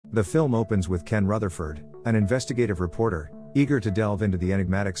The film opens with Ken Rutherford, an investigative reporter, eager to delve into the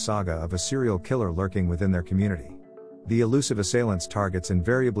enigmatic saga of a serial killer lurking within their community. The elusive assailant's targets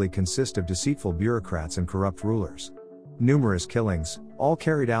invariably consist of deceitful bureaucrats and corrupt rulers. Numerous killings, all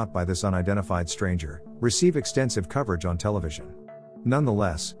carried out by this unidentified stranger, receive extensive coverage on television.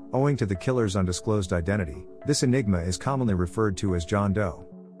 Nonetheless, owing to the killer's undisclosed identity, this enigma is commonly referred to as John Doe.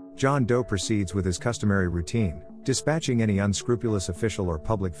 John Doe proceeds with his customary routine, dispatching any unscrupulous official or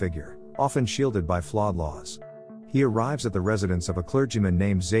public figure, often shielded by flawed laws. He arrives at the residence of a clergyman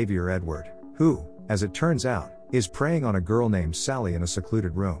named Xavier Edward, who, as it turns out, is preying on a girl named Sally in a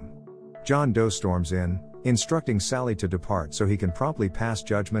secluded room. John Doe storms in, instructing Sally to depart so he can promptly pass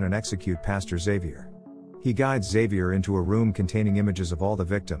judgment and execute Pastor Xavier. He guides Xavier into a room containing images of all the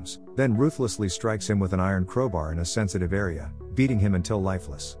victims, then ruthlessly strikes him with an iron crowbar in a sensitive area, beating him until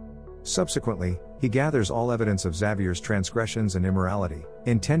lifeless. Subsequently, he gathers all evidence of Xavier's transgressions and immorality,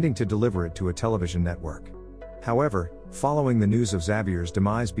 intending to deliver it to a television network. However, following the news of Xavier's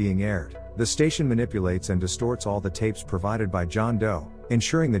demise being aired, the station manipulates and distorts all the tapes provided by John Doe,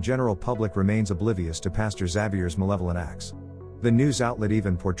 ensuring the general public remains oblivious to Pastor Xavier's malevolent acts. The news outlet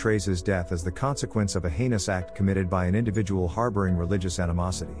even portrays his death as the consequence of a heinous act committed by an individual harboring religious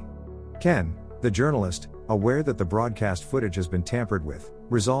animosity. Ken, the journalist, aware that the broadcast footage has been tampered with,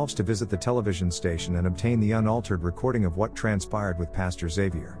 resolves to visit the television station and obtain the unaltered recording of what transpired with Pastor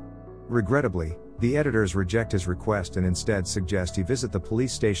Xavier. Regrettably, the editors reject his request and instead suggest he visit the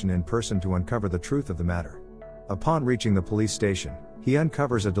police station in person to uncover the truth of the matter. Upon reaching the police station, he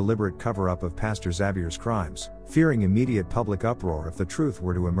uncovers a deliberate cover-up of Pastor Xavier's crimes, fearing immediate public uproar if the truth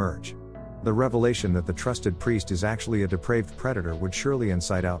were to emerge. The revelation that the trusted priest is actually a depraved predator would surely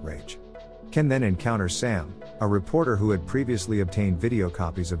incite outrage. Ken then encounters Sam, a reporter who had previously obtained video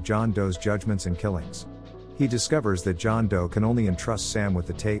copies of John Doe's judgments and killings. He discovers that John Doe can only entrust Sam with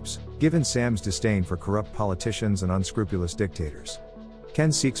the tapes, given Sam's disdain for corrupt politicians and unscrupulous dictators.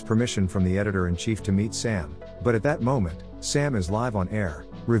 Ken seeks permission from the editor-in-chief to meet Sam, but at that moment, Sam is live on air,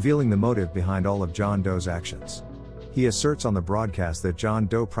 revealing the motive behind all of John Doe's actions. He asserts on the broadcast that John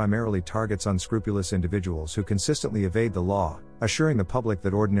Doe primarily targets unscrupulous individuals who consistently evade the law, assuring the public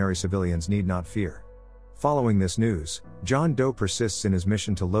that ordinary civilians need not fear. Following this news, John Doe persists in his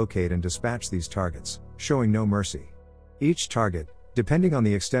mission to locate and dispatch these targets, showing no mercy. Each target, depending on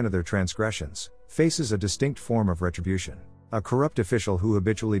the extent of their transgressions, faces a distinct form of retribution. A corrupt official who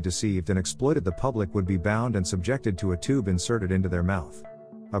habitually deceived and exploited the public would be bound and subjected to a tube inserted into their mouth.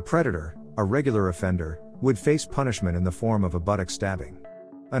 A predator, a regular offender, would face punishment in the form of a buttock stabbing.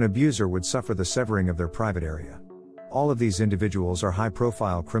 An abuser would suffer the severing of their private area. All of these individuals are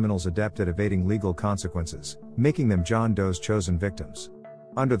high-profile criminals adept at evading legal consequences, making them John Doe's chosen victims.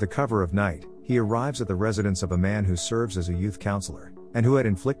 Under the cover of night, he arrives at the residence of a man who serves as a youth counselor, and who had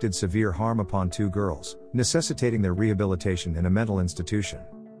inflicted severe harm upon two girls, necessitating their rehabilitation in a mental institution.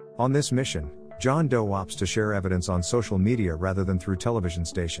 On this mission, John Doe opts to share evidence on social media rather than through television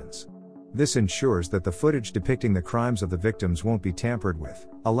stations. This ensures that the footage depicting the crimes of the victims won't be tampered with,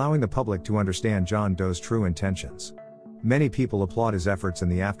 allowing the public to understand John Doe's true intentions. Many people applaud his efforts in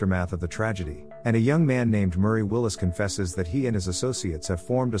the aftermath of the tragedy, and a young man named Murray Willis confesses that he and his associates have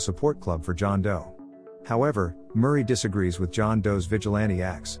formed a support club for John Doe. However, Murray disagrees with John Doe's vigilante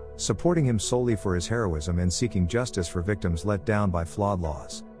acts, supporting him solely for his heroism in seeking justice for victims let down by flawed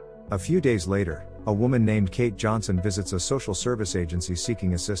laws. A few days later, a woman named Kate Johnson visits a social service agency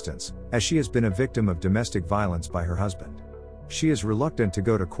seeking assistance, as she has been a victim of domestic violence by her husband. She is reluctant to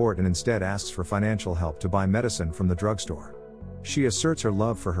go to court and instead asks for financial help to buy medicine from the drugstore. She asserts her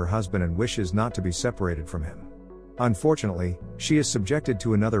love for her husband and wishes not to be separated from him. Unfortunately, she is subjected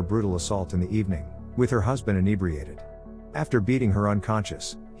to another brutal assault in the evening, with her husband inebriated. After beating her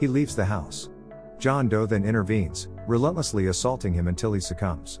unconscious, he leaves the house. John Doe then intervenes, relentlessly assaulting him until he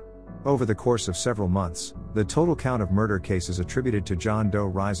succumbs. Over the course of several months, the total count of murder cases attributed to John Doe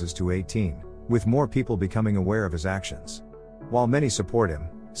rises to 18, with more people becoming aware of his actions. While many support him,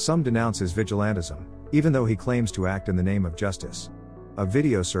 some denounce his vigilantism, even though he claims to act in the name of justice. A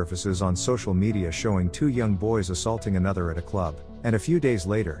video surfaces on social media showing two young boys assaulting another at a club, and a few days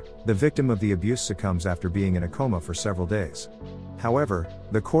later, the victim of the abuse succumbs after being in a coma for several days. However,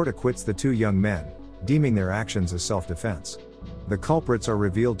 the court acquits the two young men, deeming their actions as self-defense. The culprits are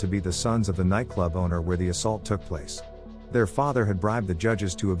revealed to be the sons of the nightclub owner where the assault took place. Their father had bribed the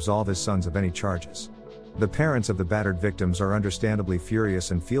judges to absolve his sons of any charges. The parents of the battered victims are understandably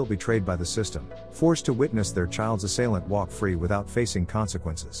furious and feel betrayed by the system, forced to witness their child's assailant walk free without facing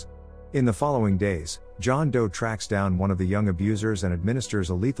consequences. In the following days, John Doe tracks down one of the young abusers and administers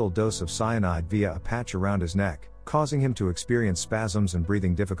a lethal dose of cyanide via a patch around his neck, causing him to experience spasms and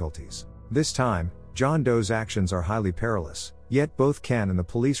breathing difficulties. This time, John Doe's actions are highly perilous, yet both Ken and the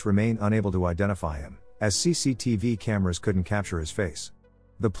police remain unable to identify him, as CCTV cameras couldn't capture his face.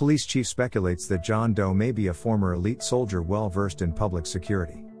 The police chief speculates that John Doe may be a former elite soldier well versed in public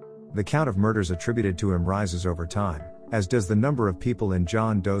security. The count of murders attributed to him rises over time, as does the number of people in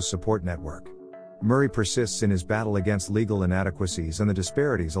John Doe's support network. Murray persists in his battle against legal inadequacies and the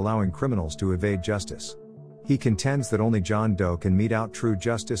disparities allowing criminals to evade justice. He contends that only John Doe can mete out true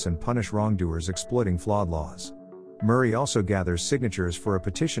justice and punish wrongdoers exploiting flawed laws. Murray also gathers signatures for a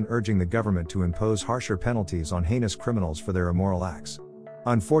petition urging the government to impose harsher penalties on heinous criminals for their immoral acts.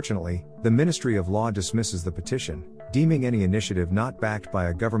 Unfortunately, the Ministry of Law dismisses the petition, deeming any initiative not backed by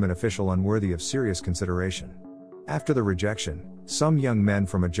a government official unworthy of serious consideration. After the rejection, some young men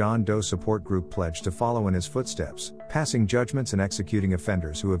from a John Doe support group pledge to follow in his footsteps, passing judgments and executing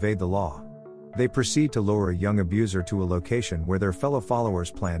offenders who evade the law. They proceed to lure a young abuser to a location where their fellow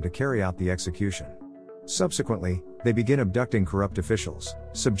followers plan to carry out the execution. Subsequently, they begin abducting corrupt officials,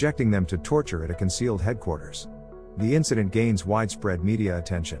 subjecting them to torture at a concealed headquarters. The incident gains widespread media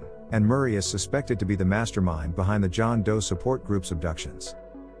attention, and Murray is suspected to be the mastermind behind the John Doe support group's abductions.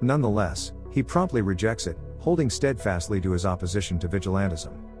 Nonetheless, he promptly rejects it, holding steadfastly to his opposition to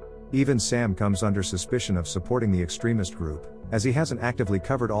vigilantism. Even Sam comes under suspicion of supporting the extremist group, as he hasn't actively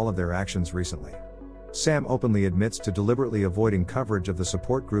covered all of their actions recently. Sam openly admits to deliberately avoiding coverage of the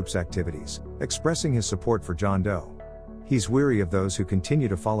support group's activities, expressing his support for John Doe. He's weary of those who continue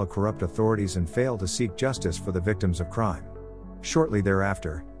to follow corrupt authorities and fail to seek justice for the victims of crime. Shortly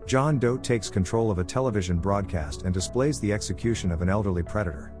thereafter, John Doe takes control of a television broadcast and displays the execution of an elderly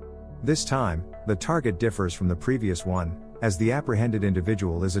predator. This time, the target differs from the previous one, as the apprehended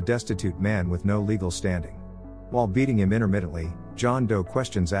individual is a destitute man with no legal standing. While beating him intermittently, John Doe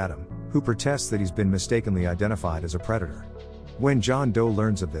questions Adam, who protests that he's been mistakenly identified as a predator. When John Doe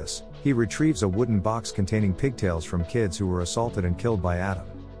learns of this, he retrieves a wooden box containing pigtails from kids who were assaulted and killed by Adam.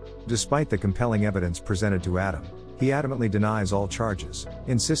 Despite the compelling evidence presented to Adam, he adamantly denies all charges,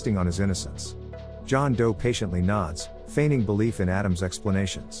 insisting on his innocence. John Doe patiently nods, feigning belief in Adam's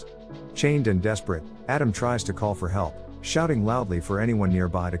explanations. Chained and desperate, Adam tries to call for help, shouting loudly for anyone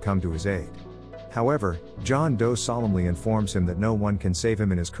nearby to come to his aid. However, John Doe solemnly informs him that no one can save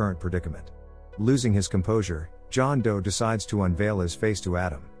him in his current predicament. Losing his composure, John Doe decides to unveil his face to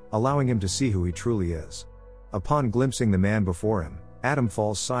Adam, allowing him to see who he truly is. Upon glimpsing the man before him, Adam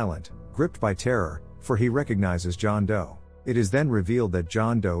falls silent, gripped by terror, for he recognizes John Doe. It is then revealed that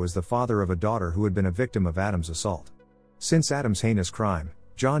John Doe is the father of a daughter who had been a victim of Adam's assault. Since Adam's heinous crime,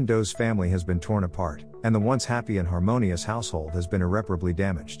 John Doe's family has been torn apart, and the once happy and harmonious household has been irreparably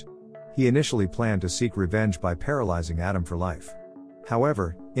damaged. He initially planned to seek revenge by paralyzing Adam for life.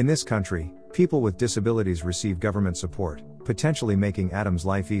 However, in this country, people with disabilities receive government support, potentially making Adam's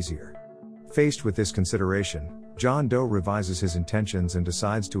life easier. Faced with this consideration, John Doe revises his intentions and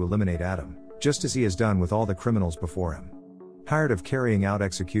decides to eliminate Adam, just as he has done with all the criminals before him. Tired of carrying out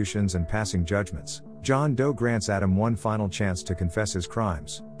executions and passing judgments, John Doe grants Adam one final chance to confess his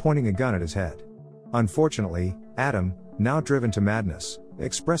crimes, pointing a gun at his head. Unfortunately, Adam, now driven to madness,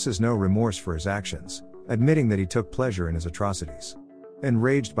 expresses no remorse for his actions, admitting that he took pleasure in his atrocities.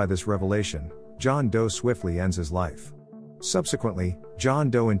 Enraged by this revelation, John Doe swiftly ends his life. Subsequently, John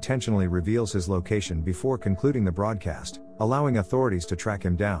Doe intentionally reveals his location before concluding the broadcast, allowing authorities to track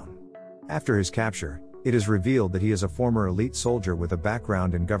him down. After his capture, it is revealed that he is a former elite soldier with a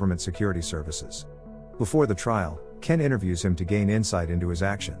background in government security services. Before the trial, Ken interviews him to gain insight into his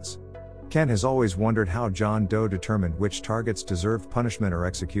actions. Ken has always wondered how John Doe determined which targets deserved punishment or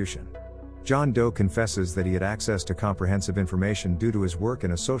execution. John Doe confesses that he had access to comprehensive information due to his work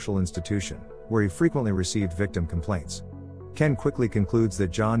in a social institution, where he frequently received victim complaints. Ken quickly concludes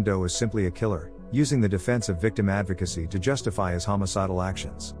that John Doe is simply a killer, using the defense of victim advocacy to justify his homicidal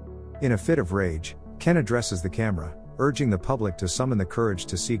actions. In a fit of rage, Ken addresses the camera, urging the public to summon the courage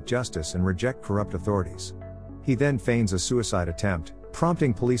to seek justice and reject corrupt authorities. He then feigns a suicide attempt,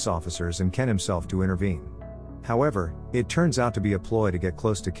 prompting police officers and Ken himself to intervene. However, it turns out to be a ploy to get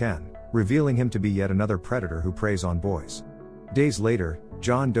close to Ken, revealing him to be yet another predator who preys on boys. Days later,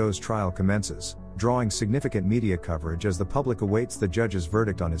 John Doe's trial commences, drawing significant media coverage as the public awaits the judge's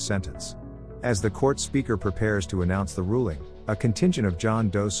verdict on his sentence. As the court speaker prepares to announce the ruling, a contingent of John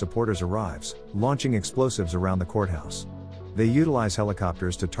Doe's supporters arrives, launching explosives around the courthouse. They utilize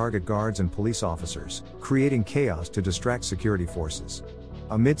helicopters to target guards and police officers, creating chaos to distract security forces.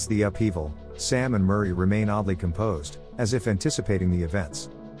 Amidst the upheaval, Sam and Murray remain oddly composed, as if anticipating the events.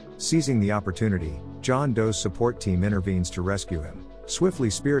 Seizing the opportunity, John Doe's support team intervenes to rescue him, swiftly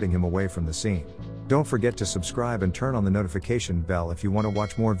spiriting him away from the scene. Don't forget to subscribe and turn on the notification bell if you want to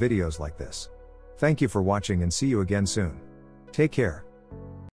watch more videos like this. Thank you for watching and see you again soon. Take care.